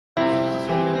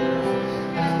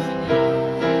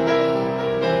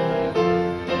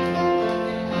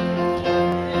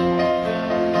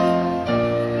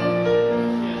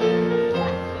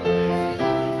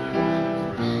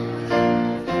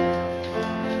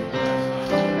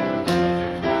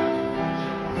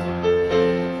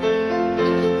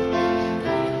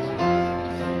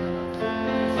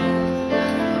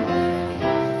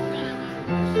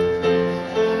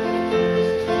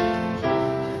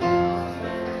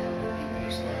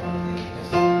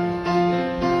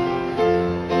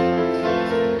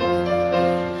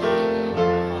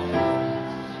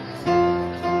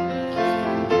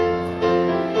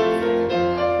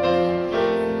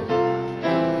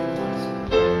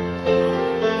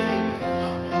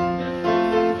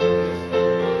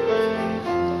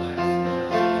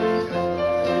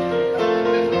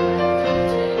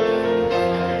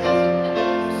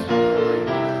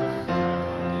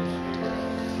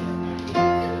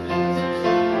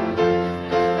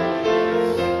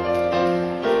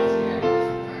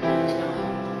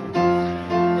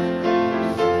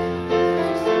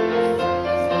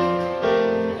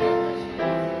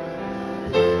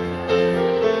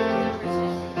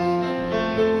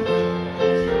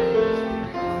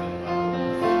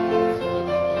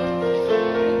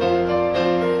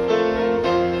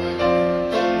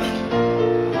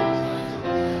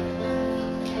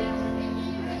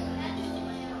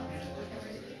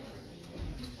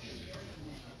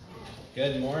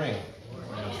Good morning.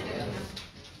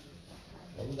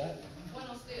 What was that?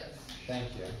 Buenos dias. Thank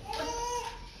you.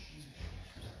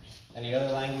 Any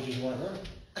other languages you want to learn?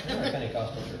 We're a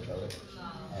Pentecostal church, are we?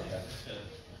 No. Okay.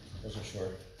 Those are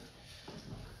short.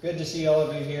 Good to see all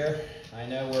of you here. I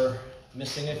know we're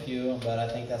missing a few, but I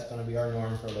think that's going to be our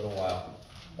norm for a little while.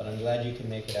 But I'm glad you can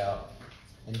make it out.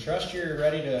 And trust you're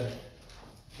ready to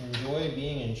enjoy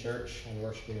being in church and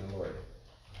worshiping the Lord.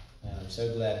 And I'm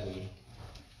so glad we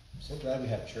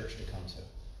have church to come to.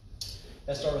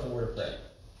 Let's start with a word of prayer.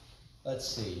 Let's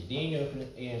see. Dean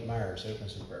Myers, open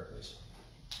us in prayer, please.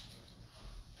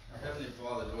 Our Heavenly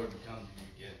Father, Lord, we come to you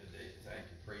again today to thank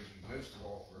and praise you most of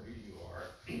all for who you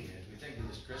are. And as we think of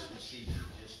this Christmas season,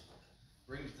 it just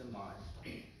brings to mind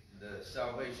the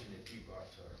salvation that you brought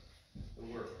to the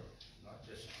world, not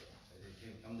just that it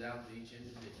can come down to each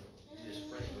individual. We just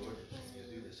pray, Lord, that you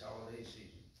do this holiday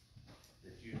season,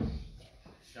 that you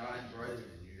shine brighter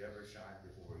than you ever shined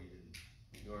before, even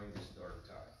during this dark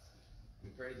time. We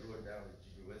pray, Lord, now that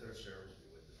you be with our service, be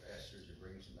with the pastors that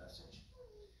brings the message.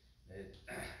 It'd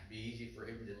be easy for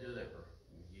him to deliver.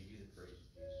 We give you the praise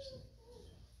in Jesus'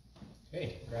 name.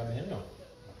 Okay, grab a hymnal.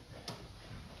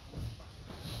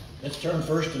 Let's turn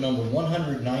first to number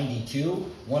 192.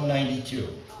 192.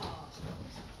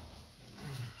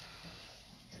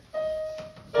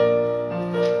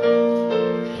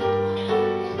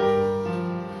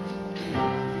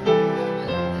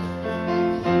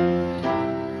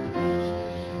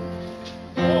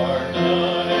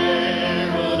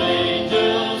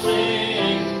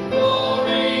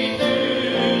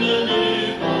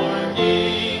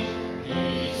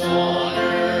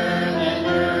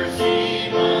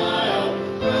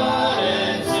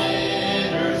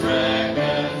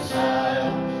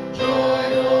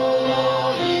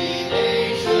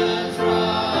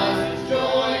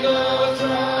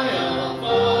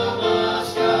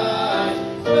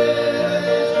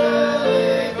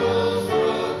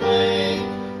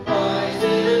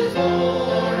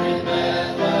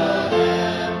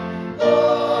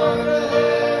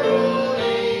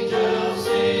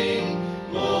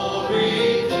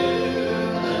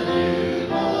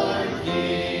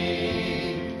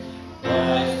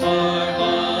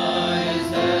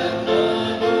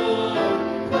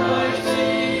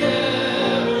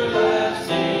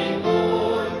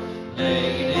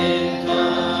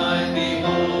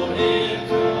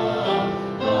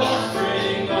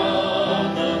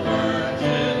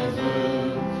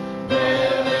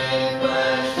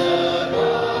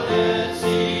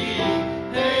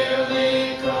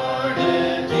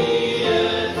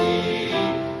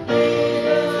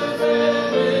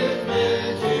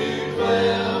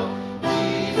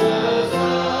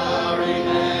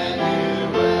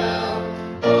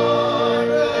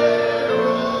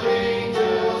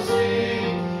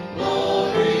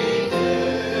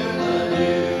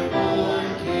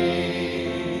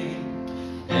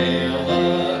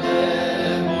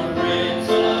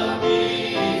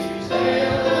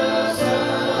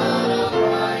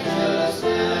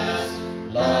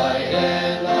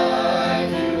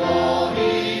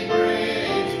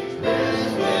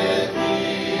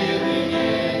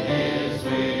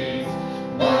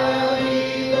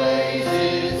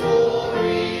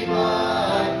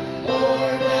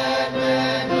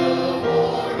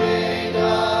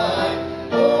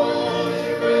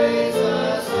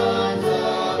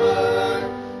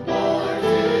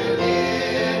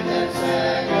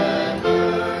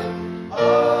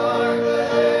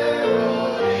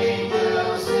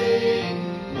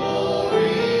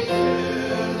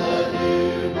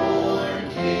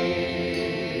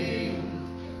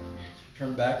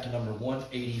 Back to number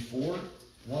 184.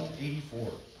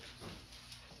 184.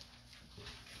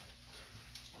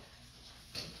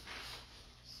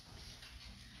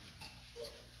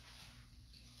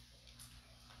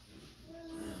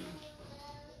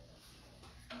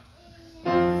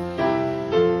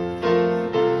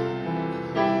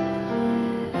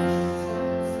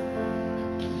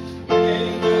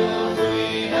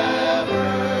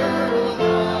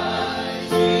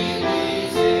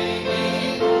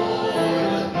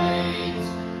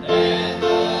 And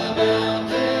the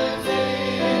mountain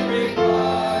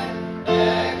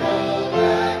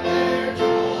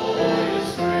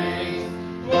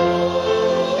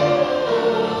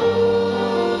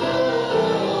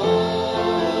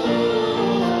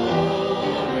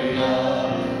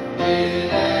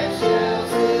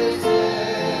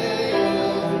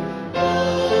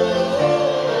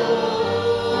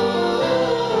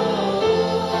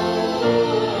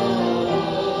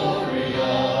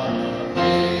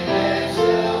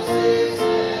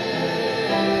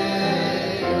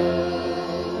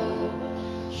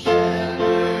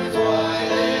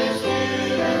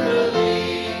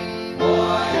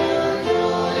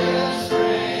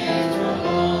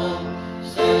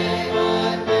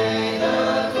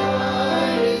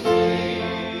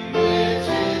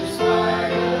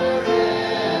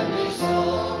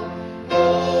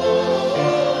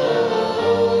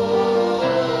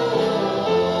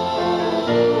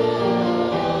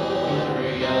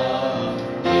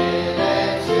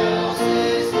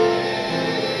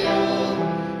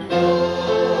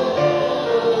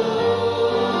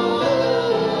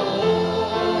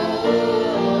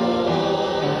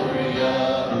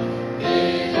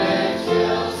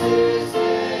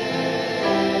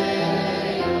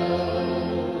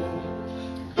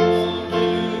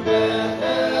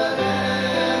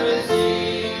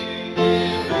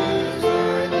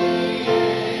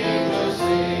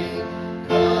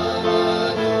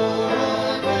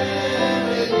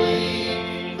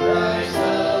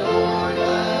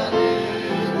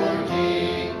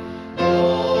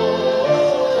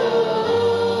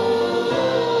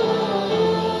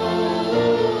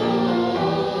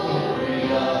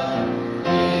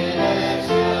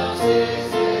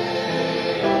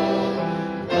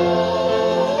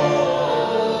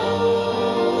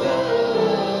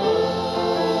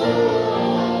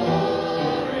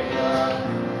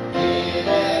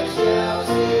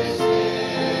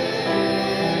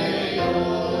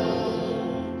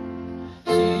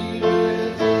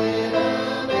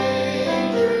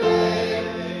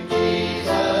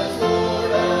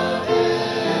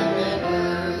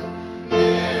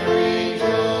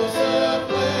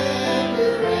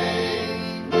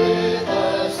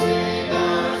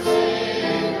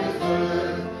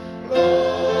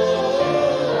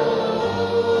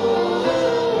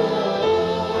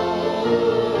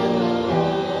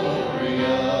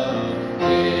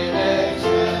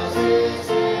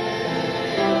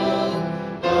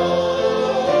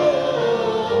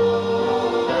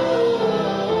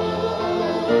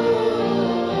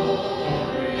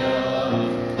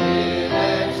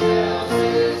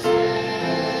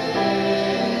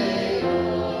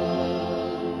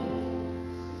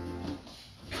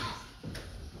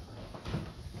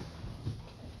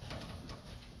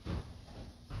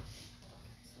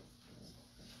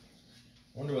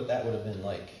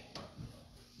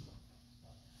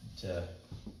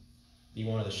be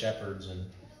one of the shepherds, and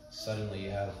suddenly you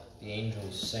have the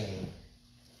angels singing.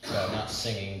 Well, not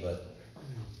singing, but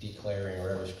declaring, or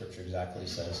whatever Scripture exactly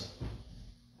says.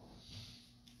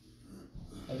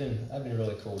 I've been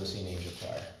really cool to see an angel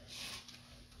choir.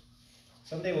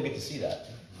 Someday we'll get to see that.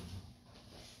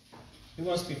 Who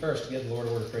wants to be first to give the Lord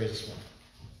a word of praise this morning?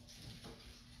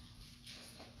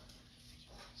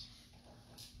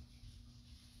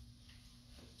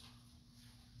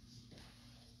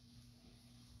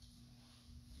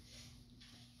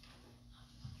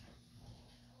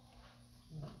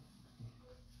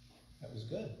 That was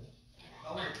good.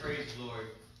 I want to praise the Lord.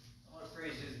 I want to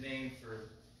praise His name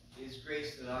for His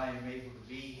grace that I am able to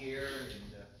be here, and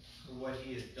for what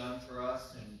He has done for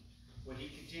us and what He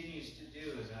continues to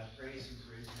do, and I praise Him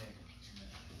for His name.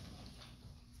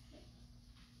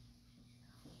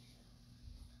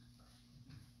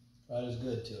 God is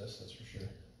good to us, that's for sure.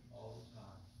 All the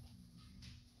time.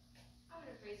 I want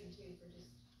to praise Him too for just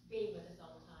being with us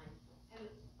all the time. And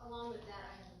along with that,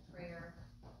 I have a prayer.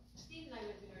 Steve and I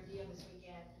went through an ordeal this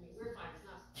weekend. I mean, we're fine, it's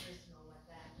not personal like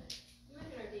that, but we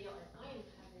went through an ordeal, and I am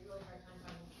having a really hard time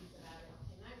finding peace about it,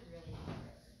 and I really need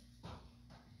prayer.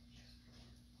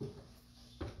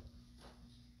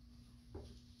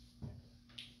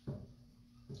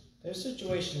 Those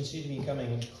situations seem to be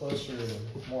coming closer and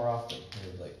more often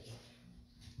here lately.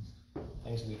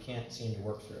 Things we can't seem to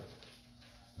work through.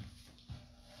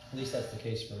 At least that's the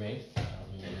case for me.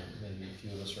 Maybe a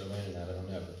few of us are alone in that, I don't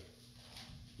know. But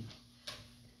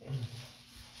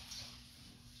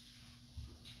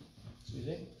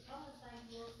Susie? I want to thank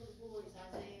the Lord for the boys,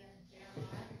 Isaiah and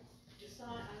Jeremiah. The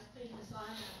sign, I was putting the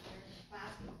sign out there, and the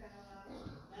basket fell out,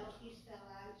 metal piece fell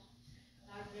out. And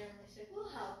I was there, and they said, "We'll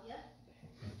help you."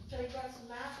 So he brought some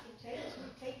masking tape, and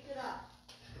we taped it up.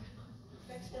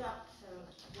 Fixed it up so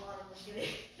water was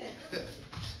getting in.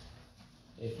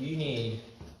 If you need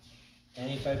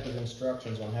any type of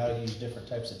instructions on how to use different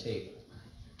types of tape,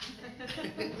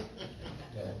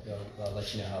 I'll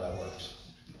let you know how that works.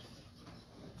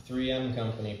 3M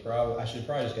company, I should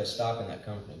probably just get stock in that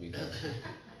company, because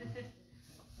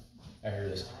I hear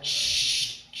this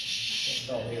shh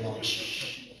all day long. Just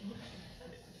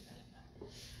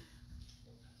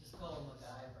call him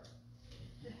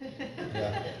MacGyver.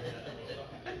 Yeah.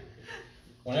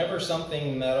 Whenever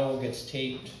something metal gets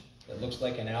taped that looks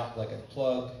like like a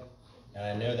plug, and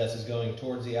I know this is going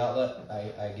towards the outlet,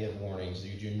 I give warnings.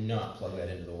 You do not plug that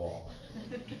into the wall.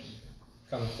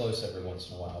 Come close every once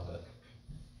in a while, but.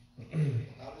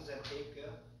 How does that tape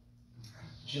go?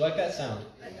 Did you like that sound?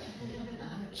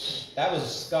 That was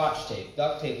Scotch tape.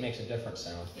 Duct tape makes a different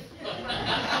sound.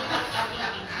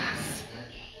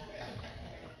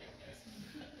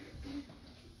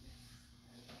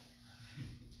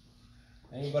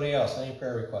 Anybody else? Any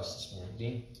prayer requests this morning?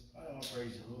 Dean? I want to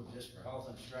praise the Lord just for health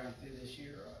and strength through this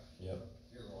year. Yep.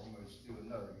 We're almost through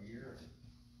another year.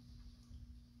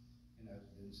 You know,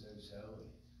 it's been so, and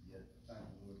yet thank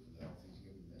the Lord for the health He's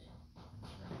given me.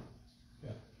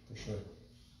 Yeah, for sure.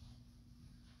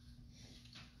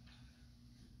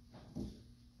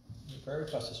 Any prayer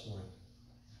requests this morning?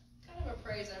 Kind of a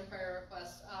praise and prayer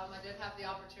request. I did have the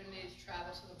opportunity to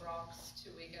travel to the Bronx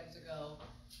 2 weekends ago.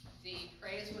 The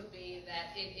praise would be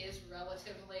that it is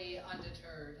relatively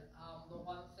undeterred. The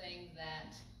one thing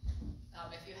that,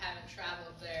 if you haven't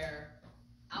traveled there,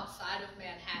 outside of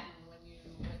Manhattan, when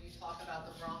you talk about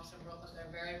the Bronx and Brooklyn, they're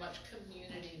very much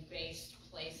community-based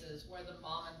places where the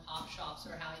mom and pop shops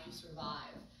are how you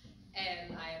survive.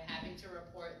 And I am happy to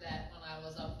report that when I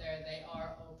was up there, they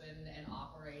are open and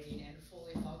operating and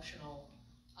fully functional.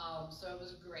 So it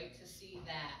was great to see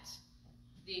that.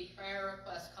 The prayer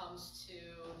request comes to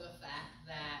the fact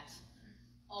that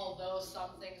although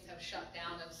some things have shut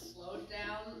down and slowed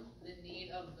down, the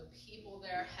need of the people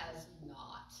there has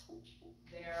not.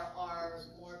 There are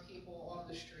more people on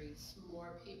the streets,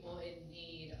 more people in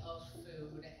need of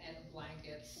food and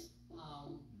blankets,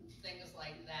 things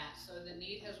like that. So the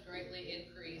need has greatly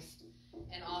increased,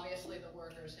 and obviously the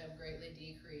workers have greatly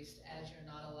decreased, as you're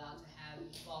not allowed to have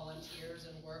volunteers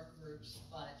and work groups,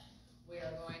 but we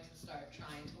are going to start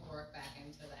trying to work back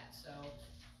into that. So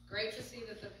great to see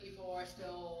that the people are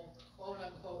still quote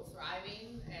unquote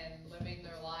thriving and living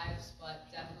their lives,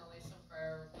 but definitely some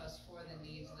prayer requests for the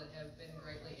needs that have been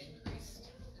greatly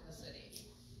increased in the city.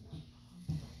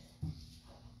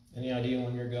 Any idea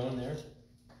when you're going there?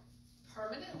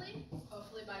 Permanently,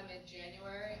 hopefully by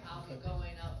mid-January. I'll be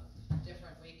going up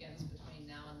different weekends between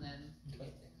now and then to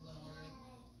get things in order.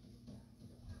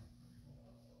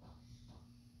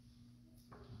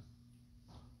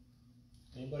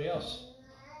 Anybody else?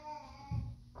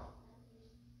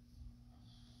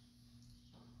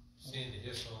 Sandy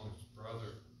Hissel's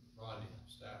brother, Rodney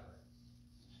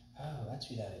That's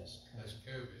who that is. has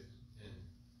COVID, and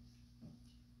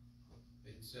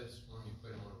it says when you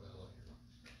put him on a ventilator.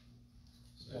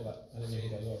 So, Well, I didn't know who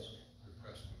that was.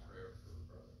 requesting prayer for her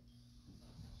brother.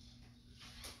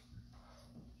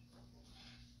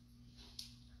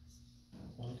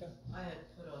 Monica? I had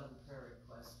put on a prayer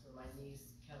request for my niece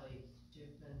Kelly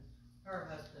Dukeman.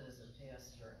 Her husband is a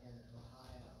pastor in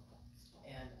Ohio,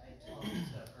 and I talked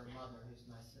to her mother, who's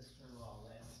my sister-in-law,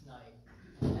 last night,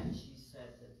 and she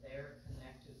said that they're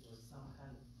connected with some kind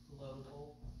of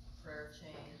global prayer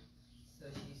chain. So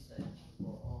she said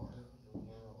people all over the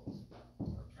world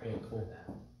are praying Very cool. for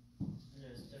them. And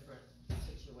there's different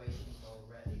situations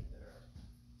already that are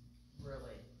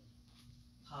really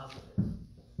positive.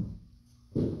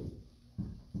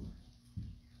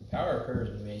 Power of prayer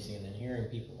is amazing, and then hearing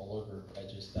people all over,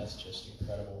 that's just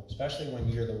incredible, especially when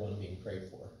you're the one being prayed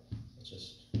for. It's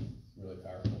just really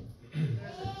powerful.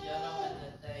 There's a gentleman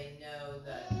that they know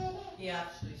that he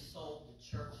actually sold the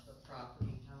church the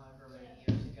property however many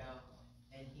years ago,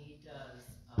 and he does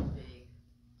a big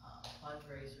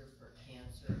fundraiser for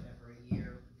cancer every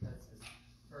year because his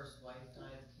first wife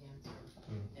died of cancer.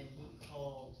 And he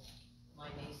called my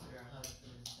niece and her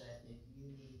husband and said, if you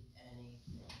need anything,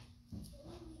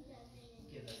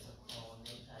 give us a call. And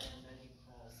they've had many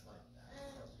calls like that.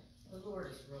 So the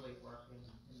Lord is really working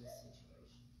in this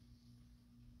situation.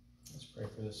 Let's pray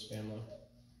for this family.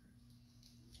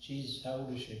 She's, how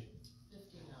old is she?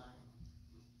 59.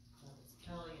 It's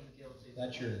Kelly and Gil Duke.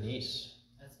 That's your niece.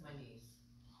 That's my niece.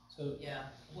 So, Yeah,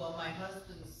 well, my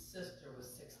husband's sister was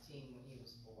 16 when he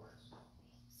was born,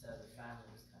 so the family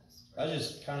was kind of spread. I was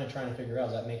just kind of trying to figure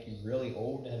out, does that make you really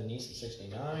old to have a niece at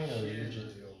 69, or you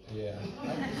just, yeah.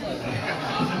 I'm 59,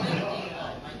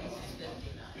 my niece is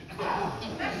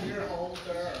 59. You're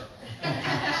older.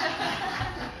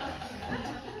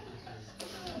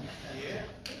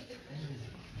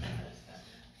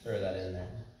 Throw that in there.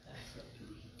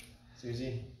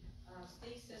 Susie?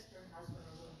 Steve's sister and husband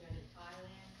are going to go to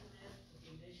Thailand to live, to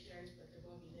be missionaries, but they're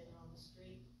going to be living on the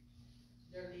street.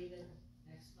 They're leaving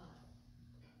next month.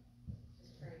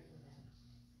 Just pray for them.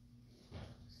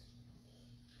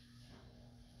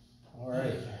 All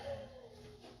right.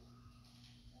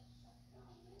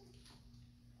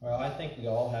 Well, I think we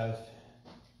all have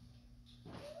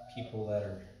people that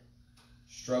are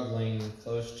struggling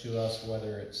close to us,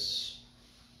 whether it's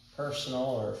personal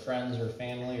or friends or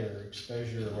family or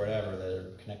exposure or whatever, that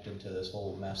are connected to this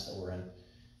whole mess that we're in.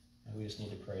 And we just need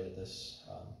to pray that this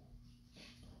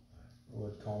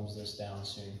Lord calms this down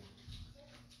soon.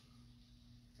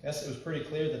 I guess it was pretty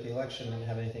clear that the election didn't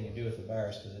have anything to do with the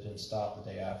virus because it didn't stop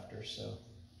the day after, so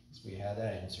we had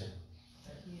that answer.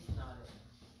 But he's not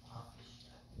in office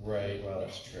yet. Right, well,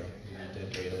 that's true. We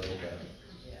did wait a little bit.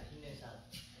 Yeah, he knows how.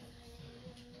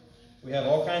 We have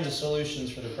all kinds of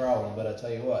solutions for the problem, but I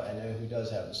tell you what, I know who does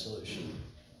have the solution.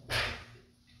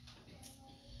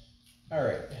 All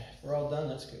right, if we're all done,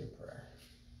 let's go to prayer.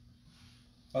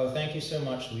 Oh, thank you so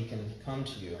much we can come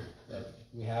to you, that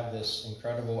we have this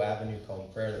incredible avenue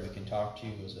called prayer that we can talk to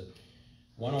you as a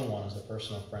one-on-one, as a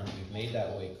personal friend. You've made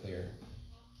that way clear.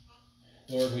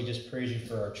 Lord, we just praise you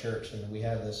for our church, and we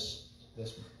have this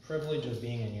privilege of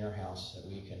being in your house, that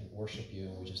we can worship you,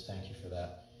 and we just thank you for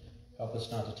that. Help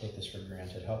us not to take this for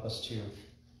granted. Help us to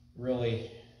really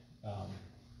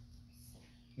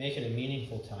make it a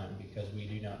meaningful time, because we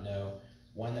do not know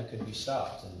when that could be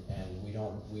stopped, and we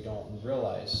don't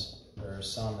realize there are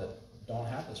some that don't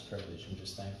have this privilege, and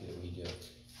just thank you that we do.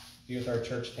 Be with our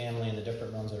church family and the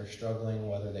different ones that are struggling,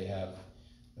 whether they have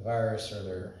the virus or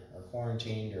they're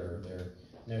quarantined or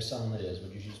there's someone that is.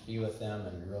 Would you just be with them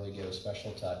and really give a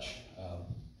special touch?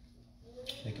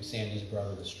 Think of Sandy's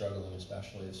brother that's struggling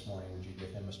especially this morning. Would you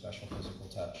give him a special physical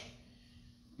touch?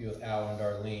 Be with Al and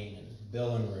Darlene and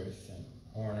Bill and Ruth and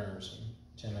Horners and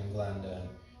Tim and Glenda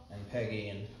and Peggy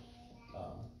and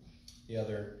the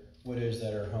other widows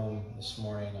that are home this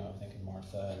morning. I'm thinking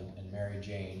Martha and Mary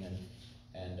Jane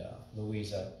and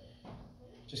Louisa.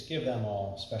 Just give them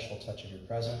all a special touch of your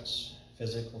presence,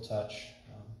 physical touch.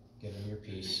 Give them your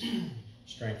peace.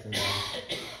 Strengthen them.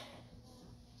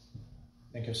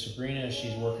 Think of Sabrina as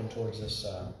she's working towards this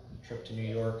trip to New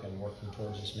York and working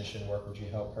towards this mission work. Would you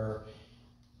help her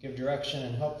give direction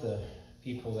and help the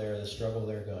people there, the struggle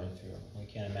they're going through? We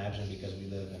can't imagine, because we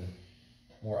live in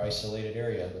a more isolated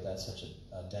area, but that's such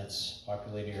a dense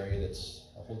populated area that's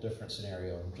a whole different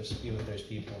scenario. Just be with those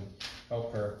people and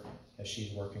help her as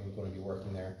she's going to be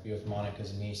working there. Be with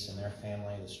Monica's niece and their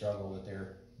family, the struggle that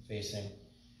they're facing.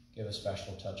 Give a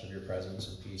special touch of your presence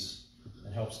and peace.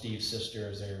 And help Steve's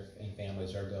sisters and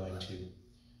families are going to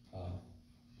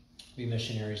be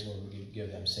missionaries. Lord, would you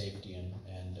give them safety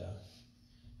and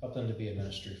Help them to be a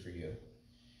ministry for you.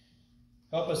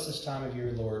 Help us this time of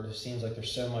year, Lord. It seems like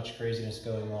there's so much craziness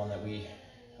going on that we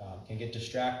can get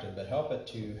distracted, but help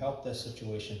this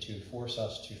situation to force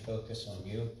us to focus on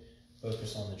you,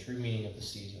 focus on the true meaning of the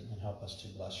season, and help us to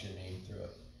bless your name through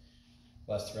it.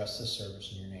 Bless the rest of the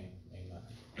service in your name.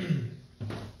 Amen.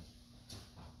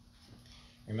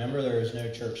 Remember, there is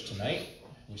no church tonight.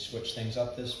 We switched things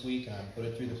up this week, and I put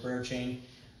it through the prayer chain.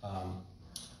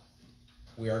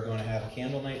 We are going to have a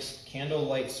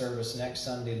candlelight service next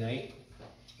Sunday night.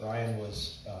 Brian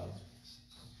was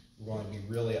going to be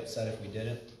really upset if we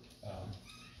didn't.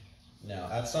 No,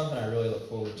 that's something I really look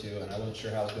forward to, and I wasn't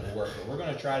sure how it was going to work, but we're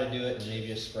going to try to do it and maybe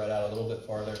just spread out a little bit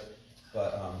farther.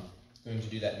 But we're going to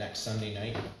do that next Sunday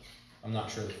night. I'm not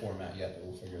sure the format yet, but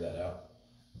we'll figure that out.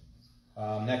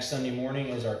 Next Sunday morning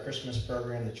is our Christmas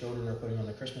program. The children are putting on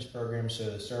the Christmas program,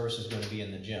 so the service is going to be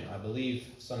in the gym. I believe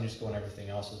Sunday school and everything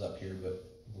else is up here, but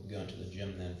we'll go into the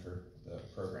gym then for the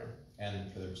program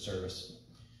and for the service.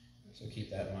 So keep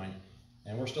that in mind.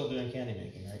 And we're still doing candy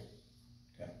making, right?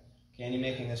 Okay. Candy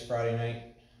making this Friday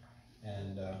night,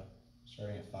 and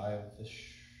starting at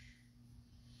 5-ish.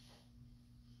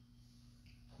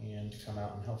 And come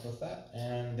out and help with that.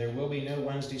 And there will be no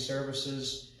Wednesday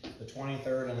services the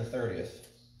 23rd and the 30th,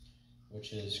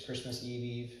 which is Christmas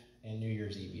Eve and New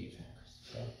Year's Eve.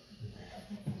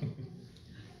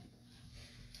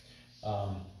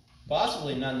 So.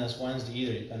 Possibly none this Wednesday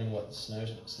either, depending what the snow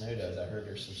does. I heard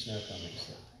there's some snow coming.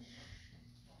 So.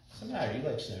 What's the matter? You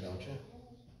like snow, don't you?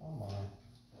 Oh my.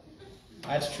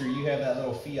 That's true. You have that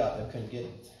little Fiat that couldn't get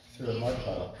through a mud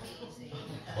puddle.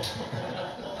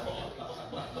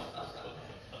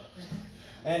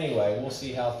 Anyway, we'll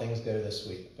see how things go this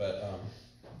week, but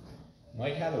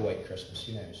might have a white Christmas.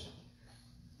 Who knows?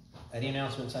 Any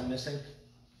announcements I'm missing?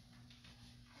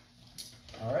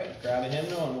 All right, grab a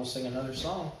hymnal and we'll sing another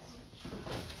song.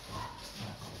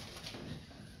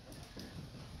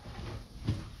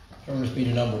 Turn with me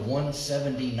to number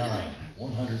 179.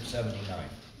 179.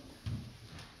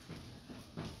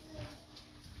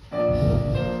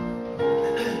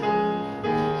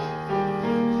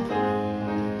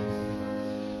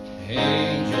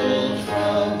 Angels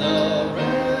from the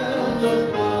realms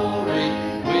of glory,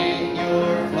 wing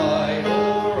your flight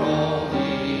o'er all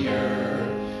the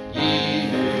earth. Ye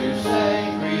who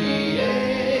sang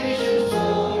creation's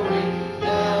story,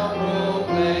 now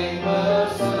proclaim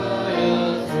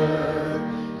Messiah's birth.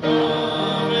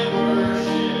 Come and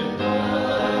worship,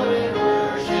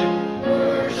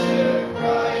 worship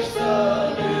Christ the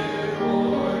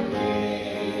newborn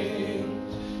King.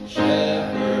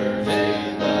 Shepherds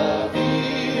in the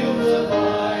fields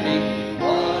abiding,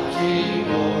 watching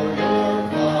o'er your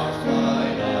flocks by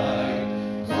night.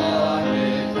 God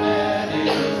with man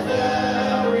is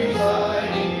thou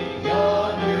residing,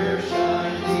 yonder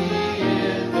shines the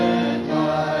infant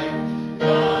light.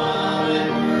 Come and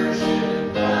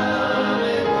worship,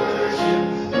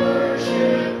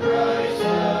 worship Christ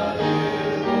the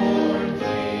newborn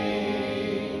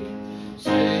King.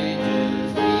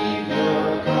 Sages leave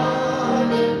your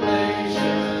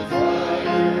contemplations,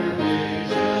 brighter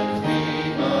visions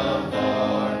beam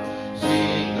afar.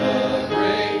 Seek the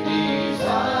great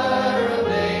desire of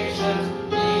nations,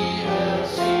 ye have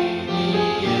seen the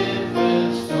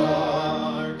infant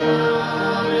star.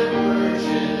 Come and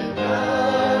worship,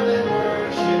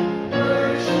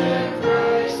 worship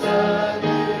Christ the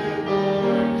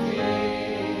newborn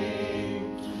King.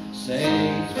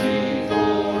 Saints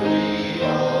before the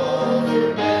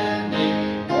altar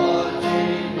bending,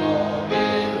 watching long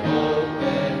in hope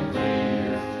and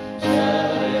fear.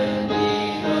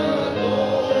 Suddenly the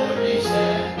Lord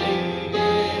descending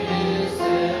in his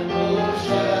temple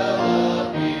shall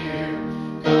appear.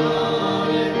 Come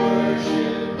and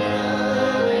worship,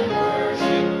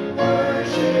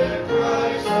 worship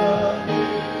Christ the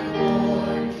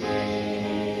newborn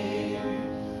King.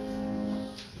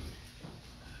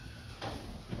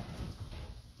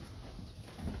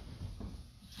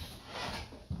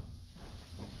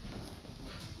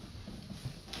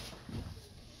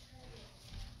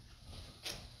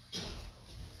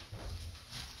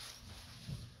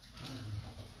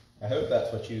 I hope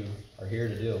that's what you are here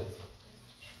to do.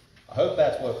 I hope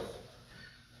that's what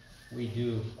we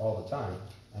do all the time.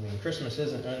 I mean, Christmas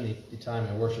isn't only the time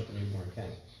to worship the newborn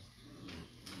King.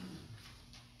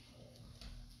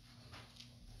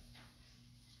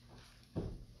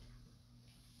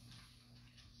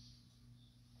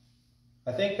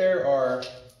 I think there are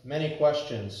many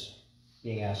questions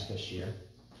being asked this year.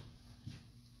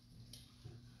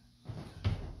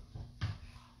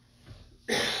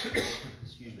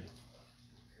 Excuse me.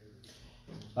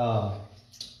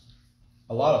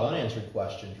 a lot of unanswered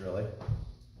questions, really.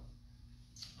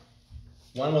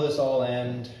 When will this all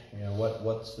end?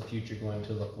 What's the future going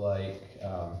to look like?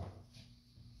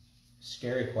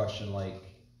 Scary question like,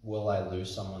 will I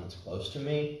lose someone that's close to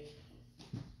me?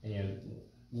 And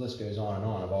the list goes on and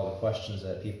on of all the questions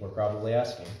that people are probably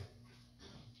asking.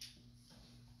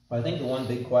 But I think the one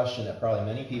big question that probably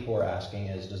many people are asking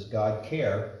is, does God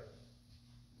care?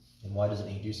 And why doesn't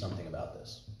he do something about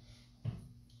this?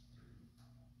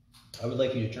 I would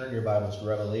like you to turn your Bibles to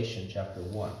Revelation chapter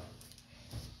 1.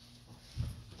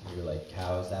 You're like,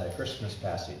 how is that a Christmas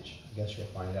passage? I guess you'll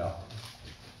find out.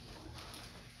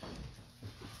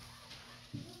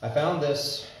 I found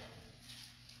this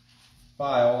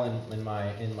file in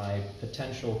my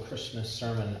potential Christmas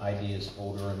sermon ideas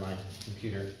folder in my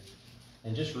computer,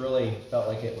 and just really felt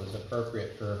like it was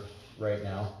appropriate for right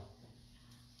now.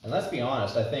 And let's be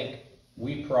honest, I think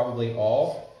we probably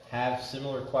all have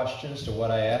similar questions to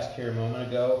what I asked here a moment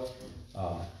ago.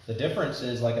 The difference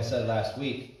is, like I said last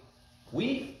week,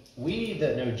 we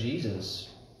that know Jesus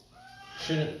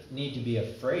shouldn't need to be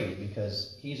afraid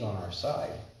because he's on our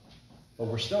side. But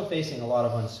we're still facing a lot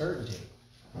of uncertainty.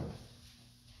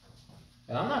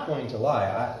 And I'm not going to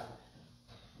lie,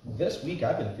 this week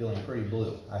I've been feeling pretty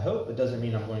blue. I hope it doesn't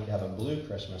mean I'm going to have a blue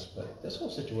Christmas, but this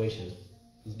whole situation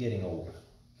is getting old.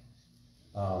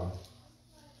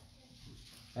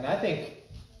 And I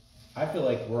feel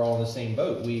like we're all in the same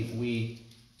boat. We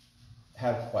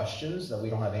have questions that we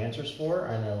don't have answers for.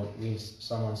 I know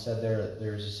someone said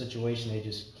there's a situation they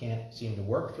just can't seem to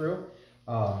work through.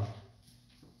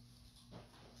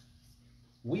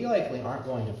 We likely aren't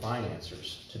going to find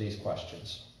answers to these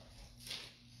questions.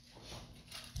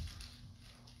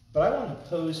 But I want to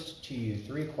pose to you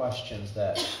 3 questions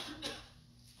that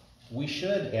we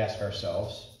should ask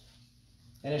ourselves,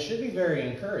 and it should be very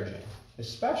encouraging,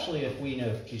 especially if we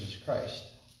know Jesus Christ.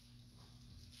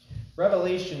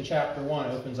 Revelation chapter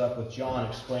 1 opens up with John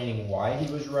explaining why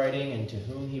he was writing and to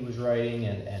whom he was writing,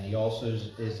 and he also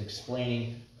is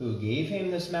explaining who gave him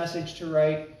this message to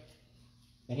write.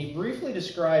 And he briefly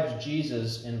describes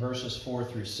Jesus in verses 4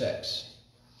 through 6.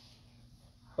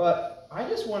 But I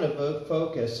just want to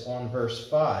focus on verse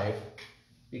 5,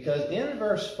 because in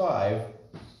verse 5,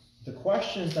 the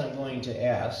questions that I'm going to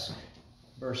ask,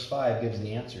 verse 5 gives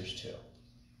the answers to.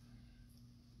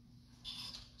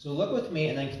 So look with me,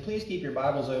 and then please keep your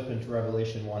Bibles open to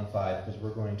Revelation 1:5, because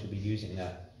we're going to be using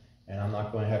that, and I'm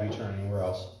not going to have you turn anywhere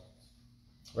else.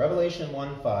 Revelation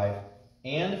 1:5,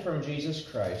 and from Jesus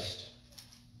Christ,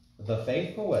 the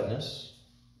faithful witness,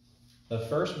 the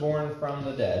firstborn from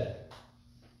the dead,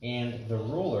 and the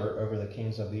ruler over the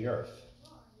kings of the earth,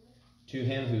 to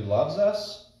him who loves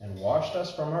us and washed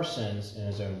us from our sins in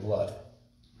his own blood.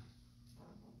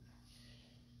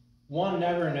 One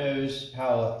never knows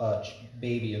how a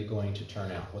baby is going to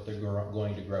turn out, what they're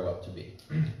going to grow up to be.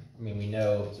 I mean, we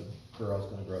know it's a girl's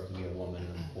going to grow up to be a woman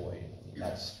and a boy. I mean,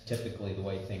 that's typically the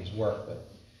way things work, but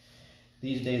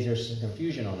these days there's some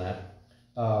confusion on that.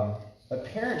 But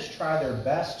parents try their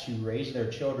best to raise their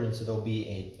children so they'll be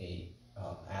a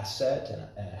asset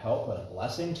and a help and a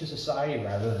blessing to society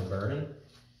rather than a burden.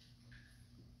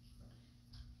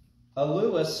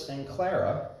 Lewis and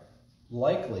Clara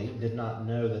likely did not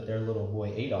know that their little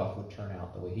boy Adolf would turn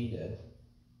out the way he did,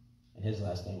 and his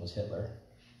last name was Hitler.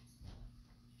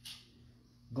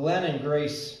 Glenn and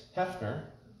Grace Hefner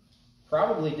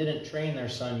probably didn't train their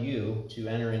son Hugh to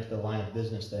enter into the line of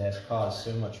business that has caused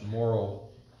so much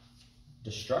moral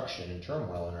destruction and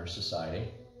turmoil in our society.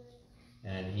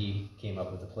 And he came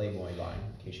up with the Playboy line,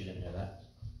 in case you didn't know that.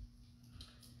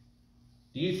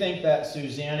 Do you think that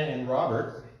Susanna and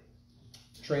Robert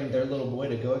trained their little boy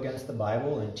to go against the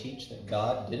Bible and teach that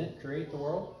God didn't create the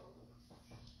world?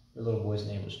 Their little boy's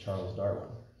name was Charles Darwin.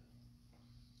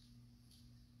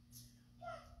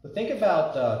 But think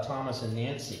about Thomas and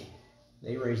Nancy.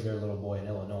 They raised their little boy in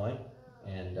Illinois,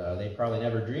 and they probably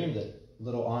never dreamed that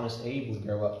little honest Abe would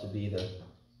grow up to be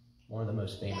one of the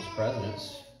most famous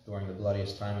presidents during the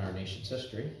bloodiest time in our nation's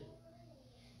history.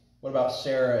 What about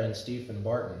Sarah and Stephen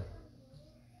Barton?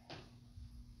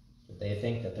 Did they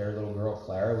think that their little girl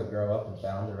Clara would grow up and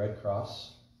found the Red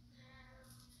Cross?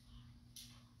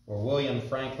 Or William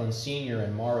Franklin Sr.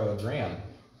 and Morrow Graham?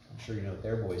 I'm sure you know what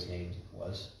their boy's name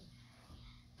was.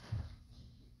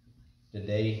 Did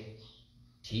they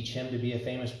teach him to be a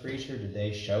famous preacher? Did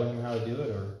they show him how to do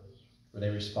it? Or were they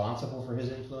responsible for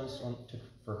his influence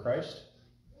for Christ?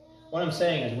 What I'm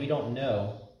saying is we don't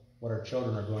know what our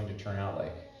children are going to turn out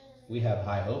like. We have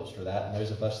high hopes for that, and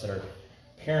those of us that are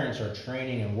parents are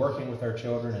training and working with our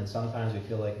children, and sometimes we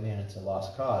feel like, man, it's a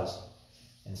lost cause.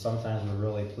 And sometimes we're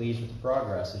really pleased with the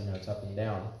progress, and it's up and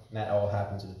down. And that all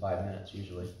happens in 5 minutes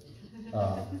usually.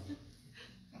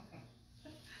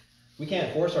 We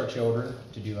can't force our children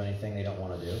to do anything they don't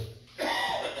want to do.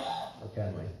 Or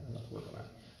can we? I'm not working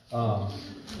on that.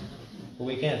 But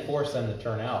we can't force them to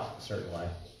turn out a certain way.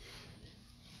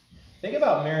 Think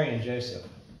about Mary and Joseph.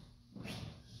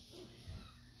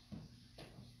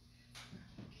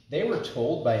 They were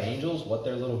told by angels what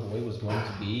their little boy was going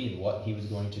to be and what he was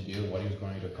going to do and what he was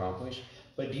going to accomplish.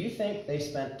 But do you think they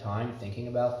spent time thinking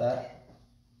about that?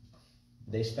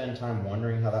 They spent time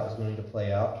wondering how that was going to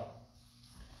play out?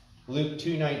 Luke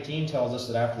 2:19 tells us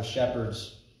that after the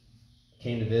shepherds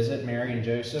came to visit Mary and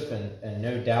Joseph, and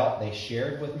no doubt they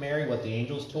shared with Mary what the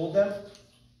angels told them,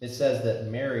 it says that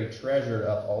Mary treasured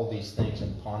up all these things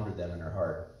and pondered them in her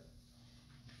heart.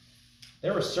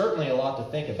 There was certainly a lot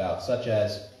to think about, such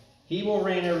as, he will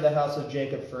reign over the house of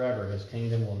Jacob forever, his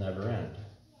kingdom will never end.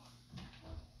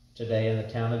 Today in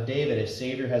the town of David, a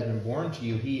Savior has been born to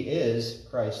you, he is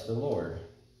Christ the Lord.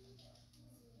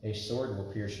 A sword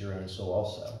will pierce your own soul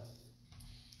also.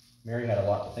 Mary had a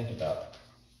lot to think about.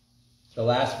 The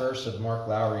last verse of Mark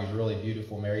Lowry is really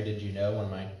beautiful. Mary, did you know? One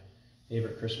of my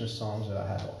favorite Christmas songs. I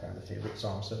have all kinds of favorite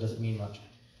songs, so it doesn't mean much.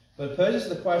 But it poses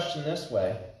the question this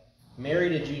way. Mary,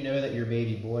 did you know that your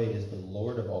baby boy is the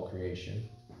Lord of all creation?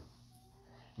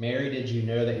 Mary, did you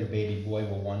know that your baby boy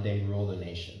will one day rule the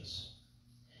nations?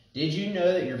 Did you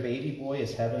know that your baby boy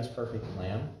is heaven's perfect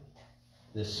lamb?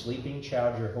 This sleeping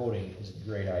child you're holding is the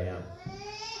great I am.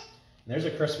 And there's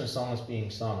a Christmas song that's being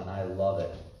sung, and I love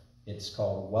it. It's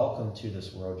called Welcome to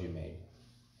This World You Made.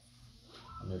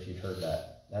 I don't know if you've heard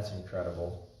that. That's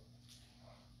incredible.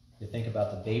 You think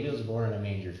about the baby that was born in a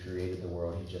manger created the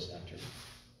world he just entered.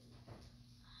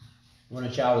 When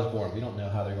a child is born, we don't know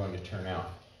how they're going to turn out.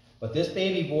 But this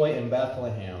baby boy in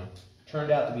Bethlehem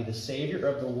turned out to be the Savior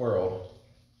of the world.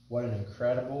 What an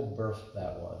incredible birth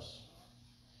that was.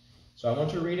 So I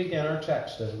want to read again our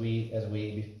text as we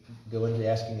go into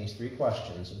asking these 3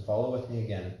 questions, and follow with me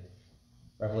again.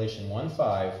 Revelation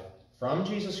 1:5, from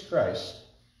Jesus Christ,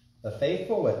 the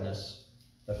faithful witness,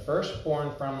 the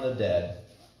firstborn from the dead,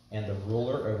 and the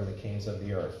ruler over the kings of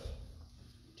the earth.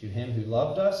 To him who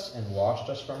loved us and washed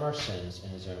us from our sins in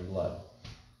his own blood.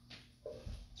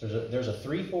 So there's a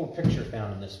threefold picture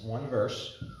found in this one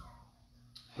verse.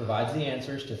 Provides the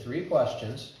answers to 3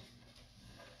 questions.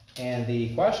 And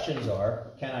the questions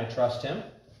are, can I trust him?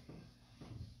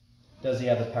 Does he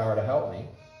have the power to help me?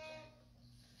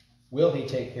 Will he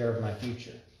take care of my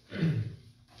future?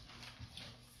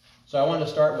 So I want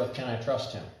to start with, can I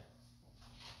trust him?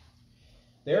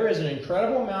 There is an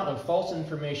incredible amount of false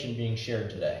information being shared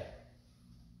today.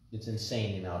 It's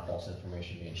insane the amount of false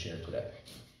information being shared today.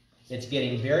 It's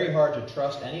getting very hard to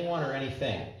trust anyone or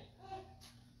anything.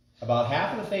 About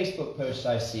half of the Facebook posts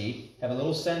I see have a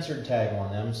little censored tag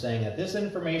on them saying that this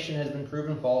information has been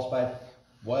proven false by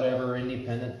whatever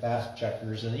independent fact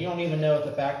checkers, and you don't even know if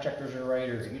the fact checkers are right,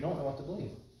 or you don't know what to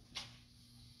believe.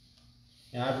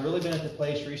 And I've really been at the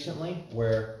place recently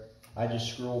where I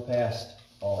just scroll past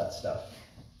all that stuff.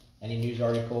 Any news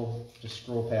article, just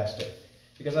scroll past it.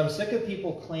 Because I'm sick of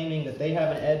people claiming that they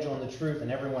have an edge on the truth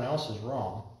and everyone else is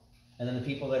wrong. And then the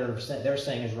people that they're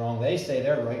saying is wrong, they say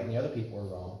they're right and the other people are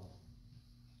wrong.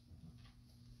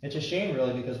 It's a shame,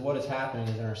 really, because what is happening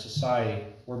is in our society,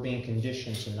 we're being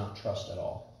conditioned to not trust at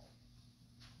all.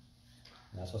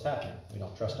 And that's what's happening. We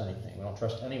don't trust anything. We don't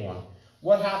trust anyone.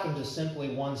 What happens is simply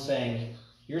one saying,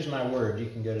 here's my word, you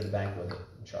can go to the bank with it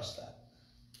and trust that.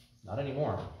 Not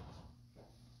anymore.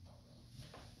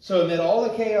 So amid all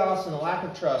the chaos and the lack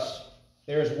of trust,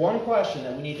 there is one question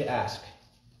that we need to ask,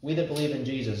 we that believe in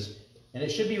Jesus, and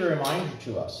it should be a reminder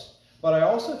to us. But I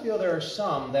also feel there are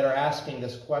some that are asking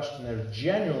this question that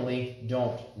genuinely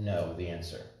don't know the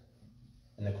answer.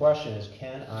 And the question is,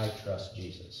 can I trust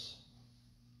Jesus?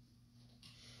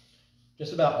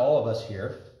 Just about all of us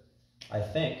here, I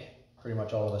think, pretty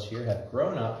much all of us here, have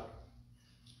grown up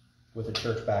with a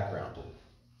church background.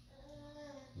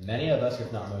 Many of us,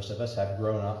 if not most of us, have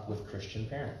grown up with Christian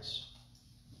parents.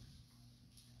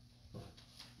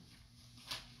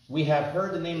 We have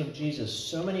heard the name of Jesus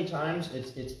so many times,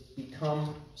 it's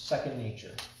become second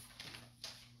nature.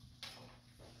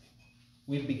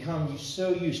 We've become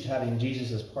so used to having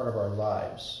Jesus as part of our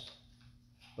lives.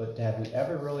 But have we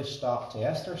ever really stopped to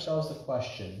ask ourselves the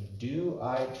question, do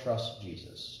I trust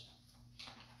Jesus?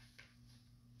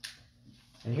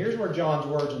 And here's where John's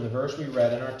words in the verse we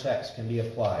read in our text can be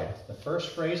applied. The first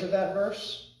phrase of that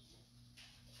verse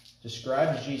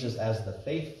describes Jesus as the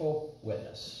faithful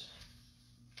witness.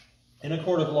 In a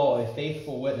court of law, a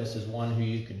faithful witness is one who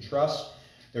you can trust,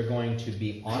 They're going to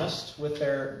be honest with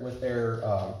their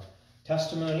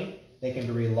testimony. They can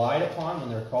be relied upon when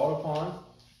they're called upon.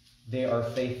 They are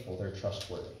faithful. They're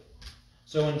trustworthy.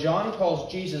 So when John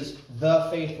calls Jesus the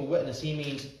faithful witness, he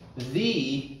means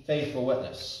the faithful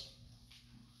witness.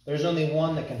 There's only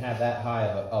one that can have that high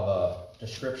of a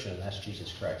description, and that's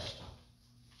Jesus Christ.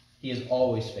 He is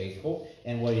always faithful,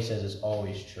 and what he says is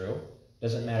always true.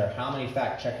 Doesn't matter how many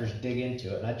fact checkers dig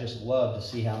into it, and I just love to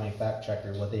see how many fact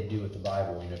checkers, what they do with the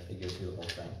Bible, and if they go through the whole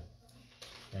thing.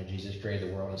 You know, Jesus created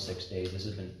the world in 6 days. This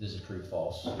is proved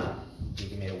false.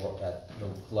 He made a world that the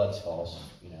flood's false.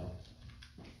 You know,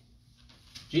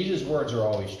 Jesus' words are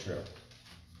always true.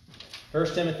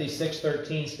 1 Timothy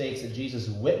 6:13 states that Jesus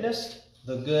witnessed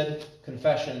the good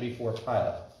confession before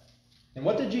Pilate. And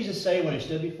what did Jesus say when he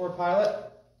stood before Pilate?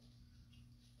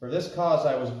 For this cause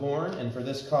I was born, and for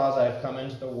this cause I have come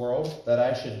into the world, that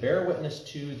I should bear witness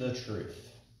to the truth.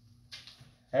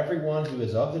 Everyone who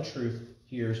is of the truth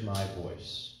hears my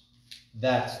voice.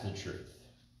 That's the truth.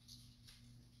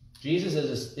 Jesus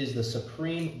is the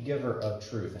supreme giver of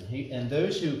truth. And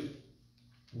those who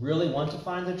really want to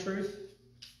find the truth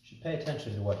should pay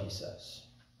attention to what he says.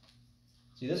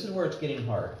 See, this is where it's getting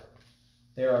hard.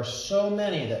 There are so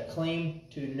many that claim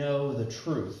to know the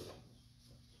truth.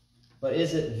 But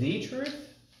is it the truth?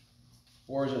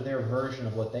 Or is it their version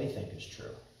of what they think is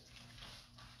true?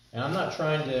 And I'm not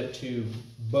trying to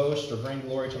boast or bring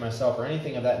glory to myself or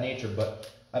anything of that nature, but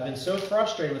I've been so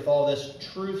frustrated with all this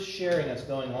truth sharing that's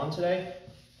going on today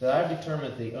that I've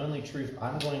determined the only truth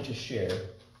I'm going to share,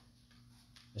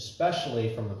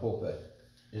 especially from the pulpit,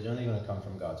 is only going to come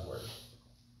from God's Word.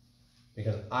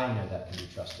 Because I know that can be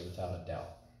trusted without a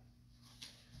doubt.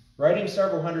 Writing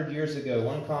several hundred years ago,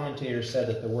 one commentator said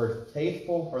that the word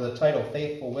faithful, or the title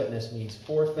faithful witness, means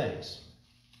 4 things.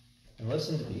 And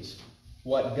listen to these.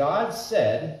 What God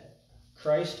said,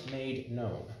 Christ made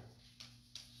known.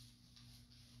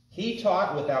 He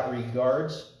taught without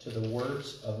regards to the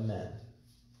words of men.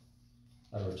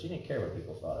 In other words, he didn't care what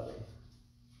people thought of him.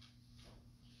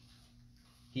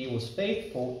 He was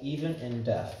faithful even in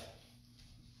death.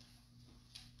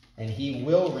 And he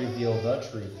will reveal the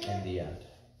truth in the end.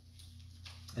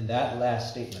 And that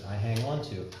last statement I hang on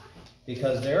to.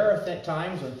 Because there are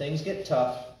times when things get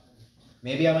tough.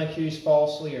 Maybe I'm accused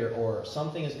falsely or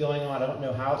something is going on. I don't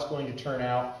know how it's going to turn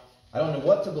out. I don't know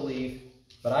what to believe.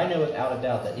 But I know without a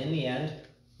doubt that in the end,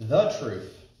 the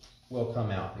truth will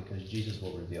come out because Jesus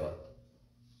will reveal it.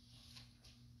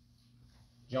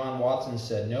 John Watson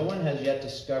said, "No one has yet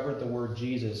discovered the word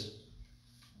Jesus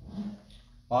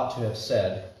ought to have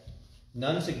said.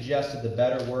 None suggested the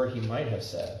better word he might have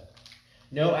said.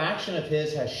 No action of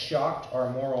his has shocked our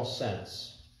moral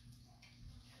sense.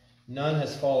 None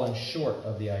has fallen short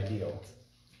of the ideal.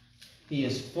 He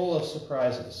is full of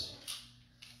surprises,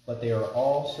 but they are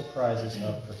all surprises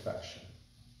of perfection."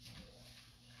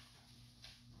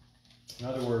 In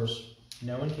other words,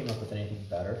 no one came up with anything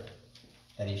better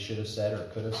that he should have said or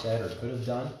could have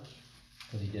done,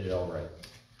 because he did it all right.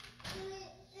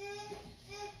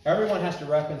 Everyone has to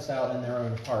reconcile in their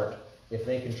own heart if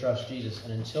they can trust Jesus,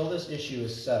 and until this issue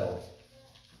is settled,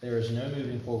 there is no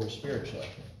moving forward spiritually.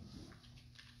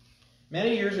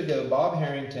 Many years ago, Bob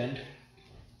Harrington,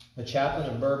 the chaplain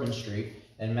of Bourbon Street,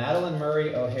 and Madeline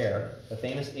Murray O'Hare, the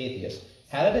famous atheist,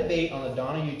 had a debate on the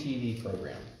Donahue TV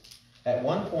program. At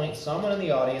one point, someone in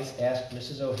the audience asked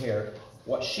Mrs. O'Hare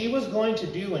what she was going to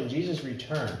do when Jesus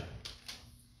returned.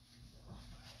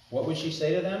 What would she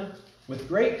say to them? With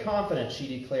great confidence,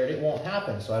 she declared, "It won't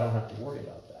happen, so I don't have to worry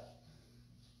about that."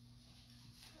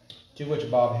 To which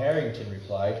Bob Harrington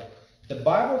replied, "The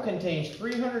Bible contains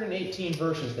 318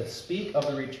 verses that speak of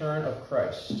the return of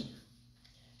Christ.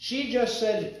 She just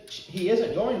said he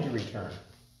isn't going to return.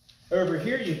 Over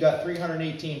here, you've got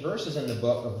 318 verses in the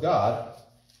book of God,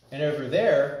 and over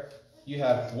there, you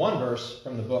have one verse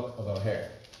from the book of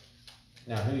O'Hare.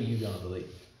 Now, who are you going to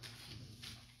believe?"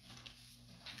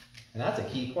 And that's a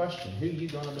key question. Who are you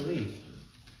going to believe?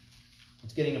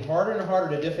 It's getting harder and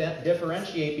harder to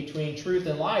differentiate between truth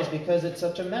and lies because it's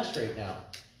such a mess right now.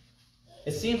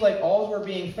 It seems like all we're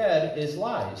being fed is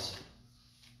lies.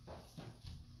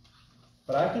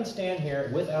 But I can stand here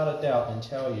without a doubt and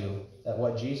tell you that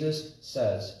what Jesus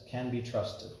says can be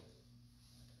trusted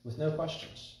with no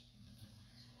questions.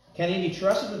 Can he be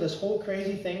trusted with this whole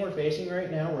crazy thing we're facing right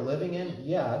now, we're living in?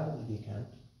 Yeah, I believe he can.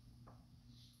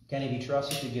 Can he be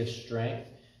trusted to give strength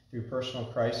through personal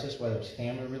crisis, whether it's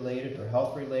family related or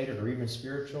health related or even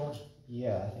spiritual?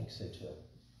 Yeah, I think so too.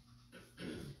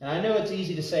 And I know it's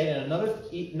easy to say and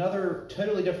another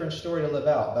totally different story to live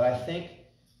out, but I think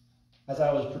as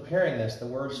I was preparing this, the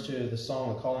words to the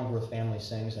song the Collingworth family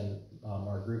sings, and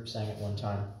our group sang it one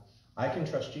time, I can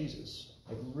trust Jesus.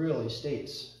 It really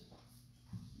states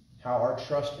how our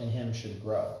trust in him should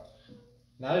grow.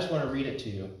 And I just want to read it to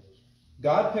you.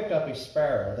 God picked up a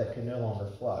sparrow that could no longer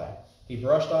fly. He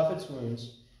brushed off its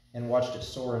wounds and watched it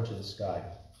soar into the sky.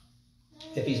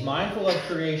 If he's mindful of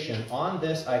creation, on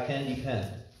this I can depend.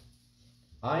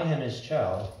 I am his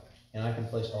child, and I can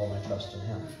place all my trust in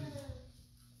him.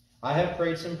 I have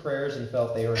prayed some prayers and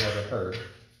felt they were never heard.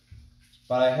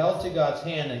 But I held to God's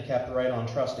hand and kept right on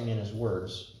trusting in his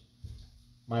words.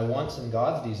 My wants and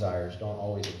God's desires don't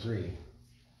always agree.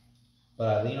 But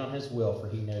I lean on his will, for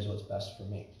he knows what's best for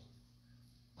me.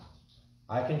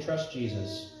 I can trust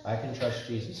Jesus. I can trust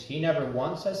Jesus. He never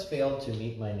once has failed to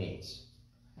meet my needs.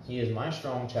 He is my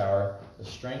strong tower, the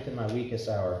strength in my weakest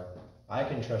hour. I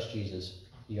can trust Jesus.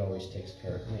 He always takes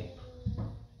care of me.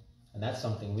 And that's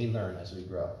something we learn as we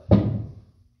grow.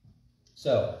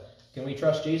 So, can we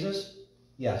trust Jesus?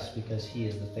 Yes, because he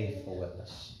is the faithful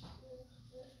witness.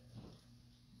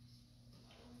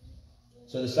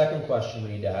 So the second question we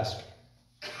need to ask,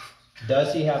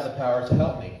 does he have the power to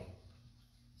help me?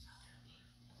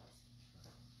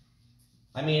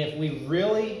 I mean, if we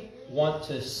really want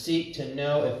to seek to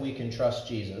know if we can trust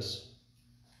Jesus,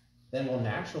 then we'll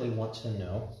naturally want to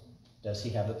know, does he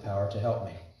have the power to help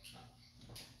me?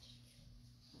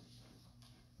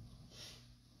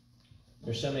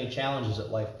 There's so many challenges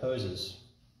that life poses.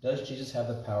 Does Jesus have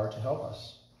the power to help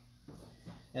us?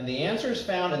 And the answer is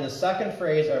found in the second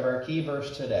phrase of our key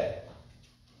verse today.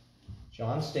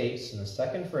 John states in the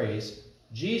second phrase,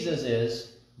 Jesus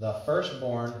is the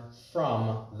firstborn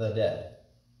from the dead.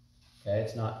 Okay,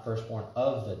 it's not firstborn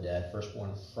of the dead,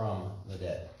 firstborn from the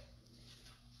dead.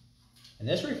 And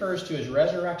this refers to his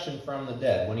resurrection from the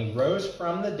dead. When he rose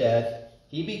from the dead,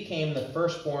 he became the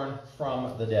firstborn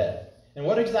from the dead. And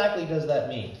what exactly does that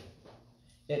mean?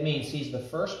 It means he's the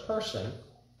first person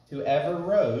who ever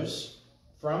rose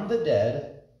from the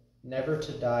dead, never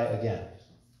to die again.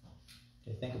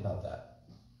 Okay, think about that.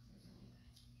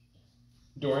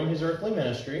 During his earthly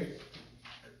ministry,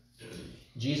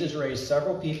 Jesus raised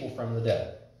several people from the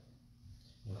dead,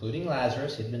 including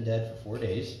Lazarus. He'd been dead for 4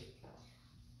 days.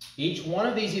 Each one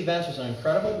of these events was an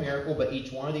incredible miracle, but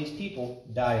each one of these people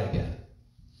died again.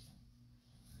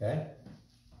 Okay?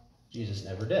 Jesus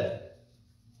never did.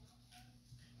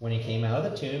 When he came out of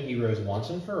the tomb, he rose once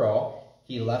and for all.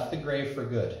 He left the grave for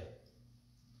good.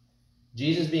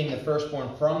 Jesus being the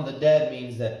firstborn from the dead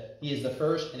means that he is the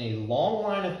first in a long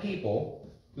line of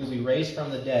people who will be raised from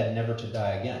the dead, never to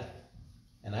die again.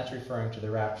 And that's referring to the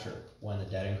rapture, when the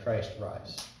dead in Christ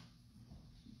rise.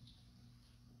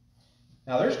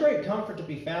 Now, there's great comfort to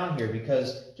be found here,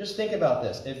 because just think about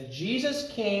this. If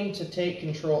Jesus came to take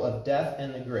control of death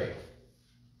and the grave,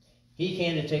 he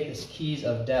came to take the keys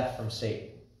of death from Satan.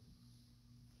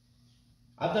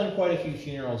 I've done quite a few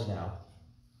funerals now,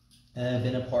 and I've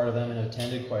been a part of them and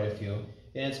attended quite a few,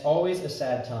 and it's always a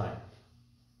sad time.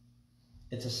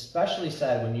 It's especially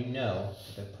sad when you know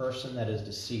that the person that is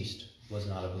deceased was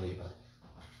not a believer.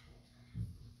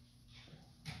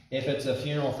 If it's a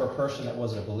funeral for a person that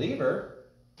was a believer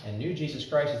and knew Jesus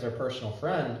Christ as their personal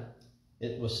friend,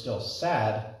 it was still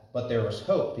sad, but there was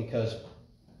hope, because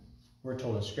we're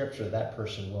told in Scripture that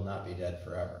person will not be dead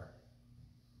forever.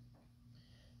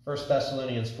 1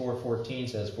 Thessalonians 4:14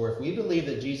 says, "For if we believe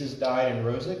that Jesus died and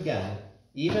rose again,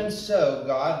 even so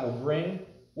God will bring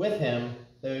with him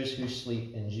those who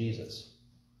sleep in Jesus."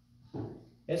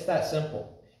 It's that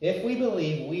simple. If we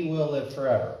believe, we will live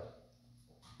forever.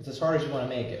 It's as hard as you want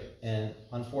to make it. And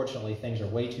unfortunately,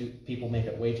 people make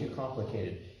it way too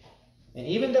complicated. And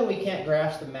even though we can't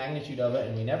grasp the magnitude of it,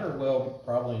 and we never will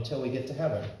probably until we get to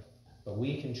heaven, but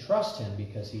we can trust him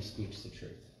because he speaks the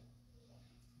truth.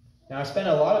 Now, I spent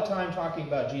a lot of time talking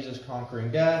about Jesus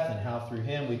conquering death and how through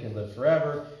him we can live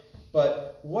forever.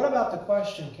 But what about the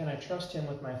question, can I trust him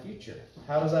with my future?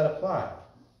 How does that apply?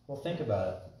 Well, think about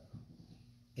it.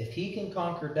 If he can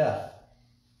conquer death,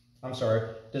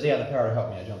 does he have the power to help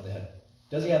me? I jumped ahead.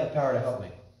 Does he have the power to help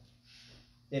me?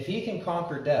 If he can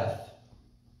conquer death,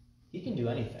 he can do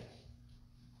anything.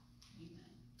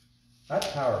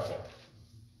 That's powerful.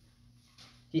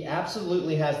 He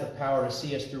absolutely has the power to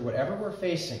see us through whatever we're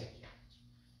facing.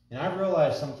 And I've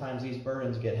realized sometimes these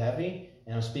burdens get heavy,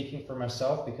 and I'm speaking for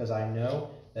myself because I know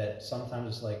that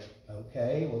sometimes it's like,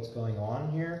 okay, what's going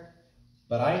on here?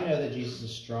 But I know that Jesus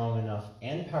is strong enough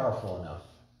and powerful enough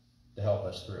to help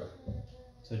us through.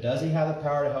 So does he have the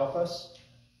power to help us?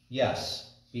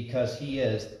 Yes, because he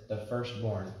is the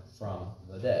firstborn from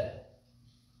the dead.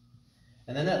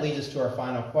 And then that leads us to our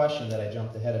final question that I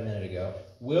jumped ahead a minute ago.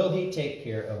 Will he take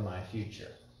care of my future?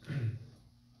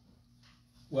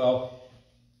 Well,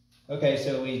 okay,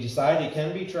 so we decided he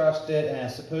can be trusted, and I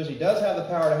suppose he does have the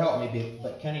power to help me,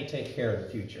 but can he take care of the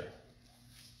future?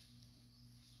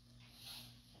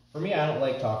 For me, I don't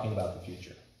like talking about the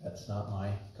future. That's not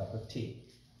my cup of tea.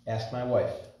 Ask my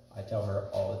wife. I tell her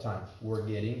all the time, we're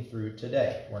getting through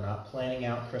today. We're not planning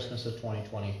out Christmas of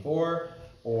 2024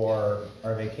 or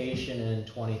our vacation in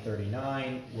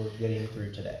 2039. We're getting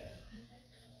through today.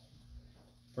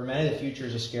 For many, the future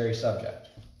is a scary subject.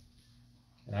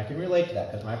 And I can relate to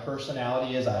that because my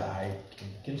personality is I'm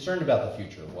concerned about the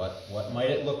future. What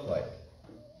might it look like?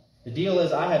 The deal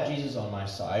is I have Jesus on my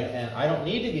side, and I don't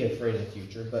need to be afraid of the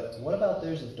future, but what about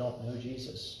those that don't know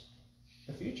Jesus?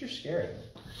 The future's scary.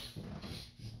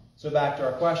 So back to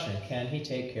our question, can he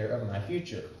take care of my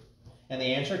future? And the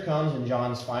answer comes in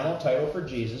John's final title for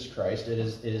Jesus Christ. It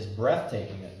is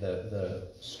breathtaking, the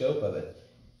scope of it.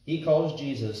 He calls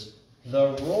Jesus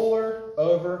the ruler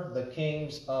over the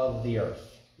kings of the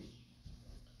earth.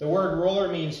 The word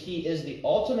ruler means he is the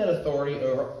ultimate authority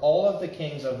over all of the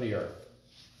kings of the earth.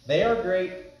 They are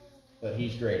great, but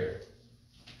he's greater.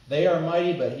 They are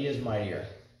mighty, but he is mightier.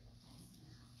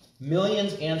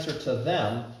 Millions answer to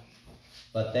them,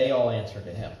 but they all answer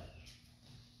to him.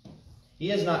 He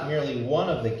is not merely one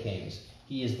of the kings.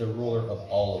 He is the ruler of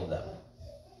all of them.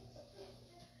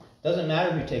 Doesn't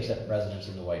matter who takes up residence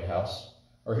in the White House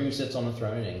or who sits on the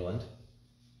throne in England.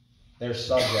 They're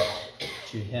subject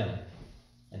to him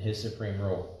and his supreme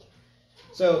rule.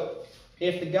 So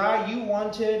if the guy you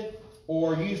wanted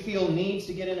or you feel needs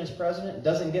to get in as president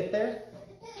doesn't get there,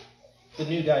 the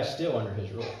new guy's still under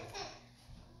his rule.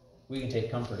 We can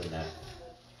take comfort in that.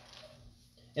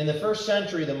 In the first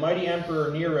century, the mighty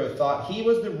Emperor Nero thought he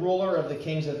was the ruler of the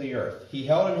kings of the earth. He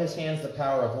held in his hands the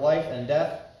power of life and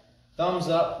death. Thumbs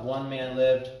up, one man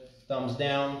lived. Thumbs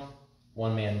down,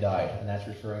 one man died. And that's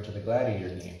referring to the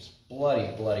gladiator games.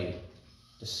 Bloody, bloody,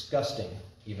 disgusting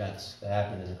events that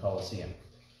happened in the Colosseum.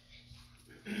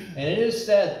 And it is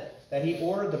said that he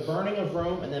ordered the burning of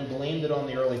Rome and then blamed it on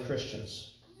the early Christians.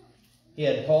 He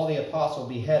had Paul the Apostle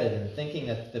beheaded and thinking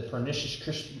that the pernicious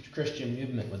Christian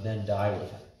movement would then die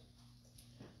with him.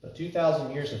 But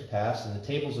 2,000 years have passed and the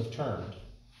tables have turned.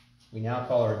 We now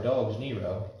call our dogs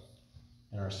Nero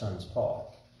and our sons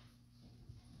Paul.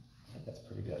 I think that's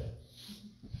pretty good.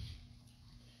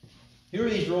 Who are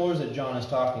these rulers that John is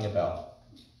talking about?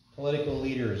 Political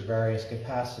leaders, various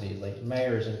capacities, like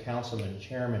mayors and councilmen,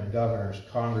 chairmen, governors,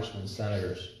 congressmen,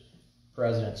 senators,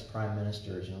 presidents, prime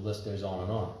ministers, and the list goes on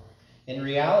and on. In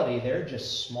reality, they're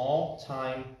just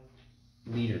small-time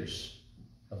leaders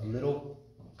of little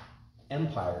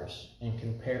empires and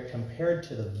compared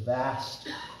to the vast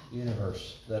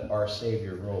universe that our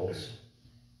Savior rules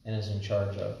and is in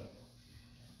charge of.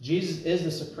 Jesus is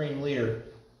the supreme leader,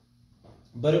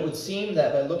 but it would seem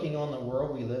that by looking on the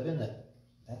world we live in,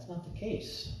 that's not the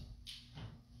case.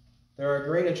 There are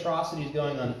great atrocities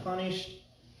going unpunished.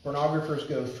 Pornographers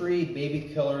go free,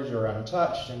 baby killers are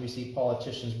untouched, and we see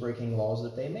politicians breaking laws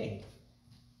that they made.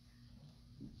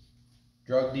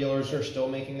 Drug dealers are still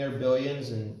making their billions,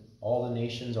 and all the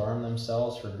nations arm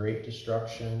themselves for great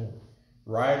destruction.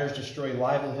 Rioters destroy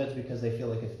livelihoods because they feel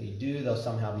like if they do, they'll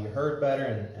somehow be heard better,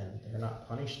 and they're not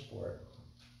punished for it.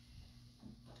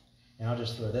 And I'll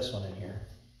just throw this one in here.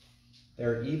 There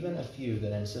are even a few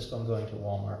that insist on going to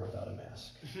Walmart without a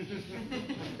mask.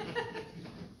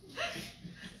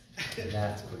 And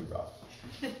that's pretty rough.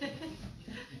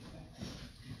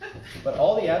 But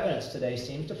all the evidence today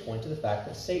seems to point to the fact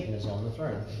that Satan is on the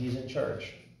throne. He's in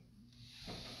charge.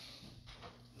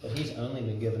 But he's only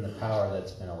been given the power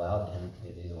that's been allowed him,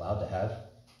 that he's allowed to have.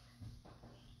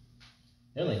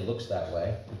 It only looks that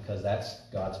way because that's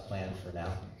God's plan for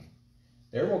now.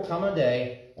 There will come a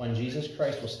day when Jesus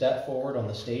Christ will step forward on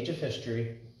the stage of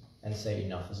history and say,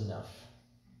 enough is enough.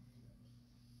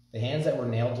 The hands that were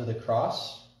nailed to the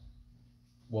cross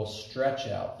will stretch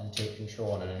out and take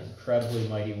control in an incredibly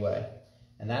mighty way.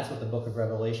 And that's what the book of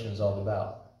Revelation is all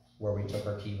about, where we took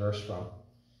our key verse from.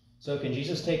 So can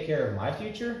Jesus take care of my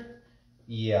future?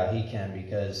 Yeah, he can,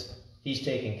 because he's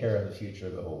taking care of the future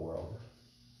of the whole world.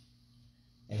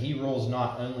 And he rules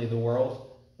not only the world,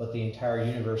 but the entire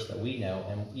universe that we know,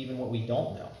 and even what we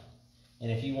don't know. And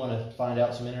if you want to find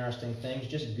out some interesting things,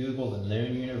 just Google the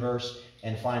known universe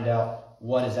and find out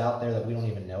what is out there that we don't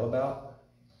even know about.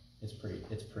 It's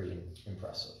pretty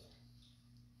impressive.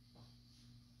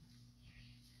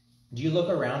 Do you look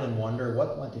around and wonder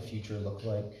what might the future look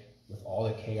like with all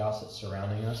the chaos that's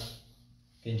surrounding us?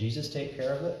 Can Jesus take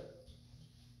care of it?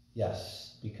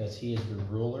 Yes, because he is the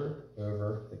ruler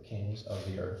over the kings of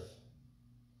the earth.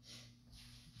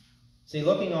 See,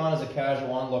 looking on as a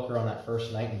casual onlooker on that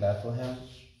first night in Bethlehem,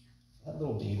 that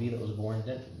little baby that was born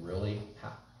didn't really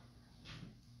happen.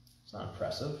 It's not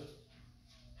impressive.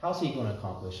 How's he going to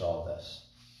accomplish all of this?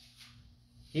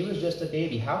 He was just a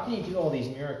baby. How can he do all these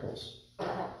miracles?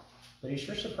 But he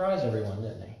sure surprised everyone,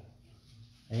 didn't he?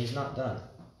 And he's not done.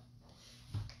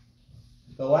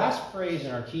 The last phrase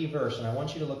in our key verse, and I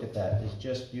want you to look at that, is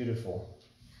just beautiful.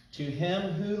 To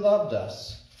him who loved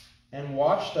us and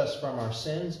washed us from our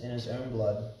sins in his own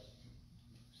blood.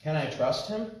 Can I trust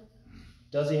him?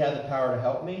 Does he have the power to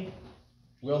help me?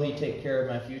 Will he take care of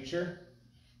my future?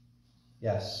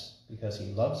 Yes, because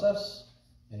he loves us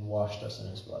and washed us in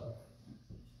his blood.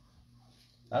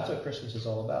 That's what Christmas is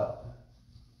all about.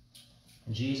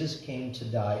 Jesus came to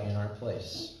die in our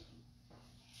place.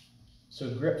 So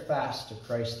grip fast to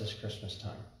Christ this Christmas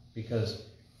time, because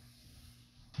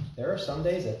there are some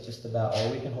days that's just about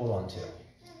all we can hold on to.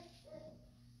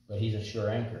 But he's a sure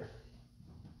anchor.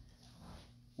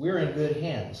 We're in good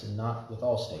hands, and not with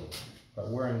Allstate, but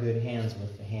we're in good hands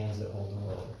with the hands that hold the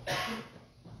world.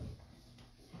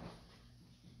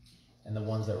 And the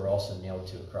ones that were also nailed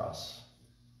to a cross.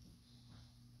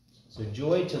 So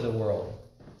joy to the world.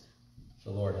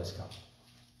 The Lord has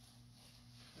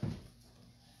come.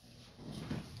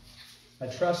 I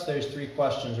trust those 3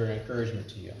 questions are an encouragement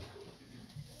to you.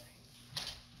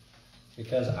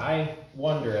 Because I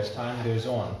wonder as time goes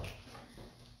on,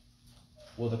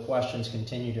 will the questions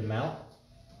continue to mount?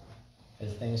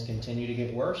 As things continue to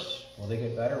get worse? Will they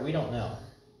get better? We don't know.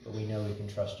 But we know we can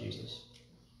trust Jesus.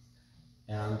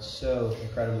 And I'm so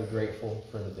incredibly grateful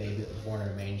for the baby that was born in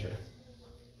a manger.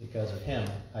 Because of him,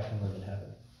 I can live in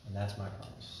heaven. And that's my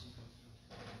promise.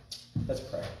 Let's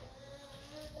pray.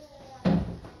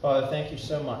 Father, thank you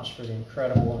so much for the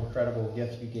incredible, incredible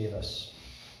gift you gave us.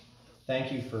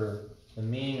 Thank you for the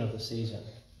meaning of the season.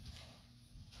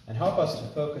 And help us to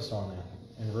focus on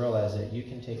that and realize that you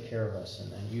can take care of us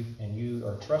and you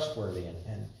are trustworthy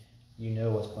and you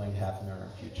know what's going to happen in our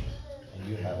future. And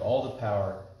you have all the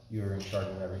power. You are in charge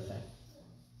of everything.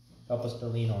 Help us to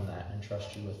lean on that and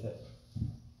trust you with it.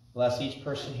 Bless each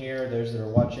person here, those that are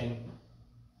watching.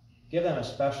 Give them a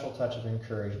special touch of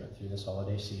encouragement through this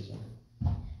holiday season.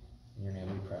 In your name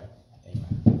we pray.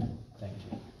 Amen.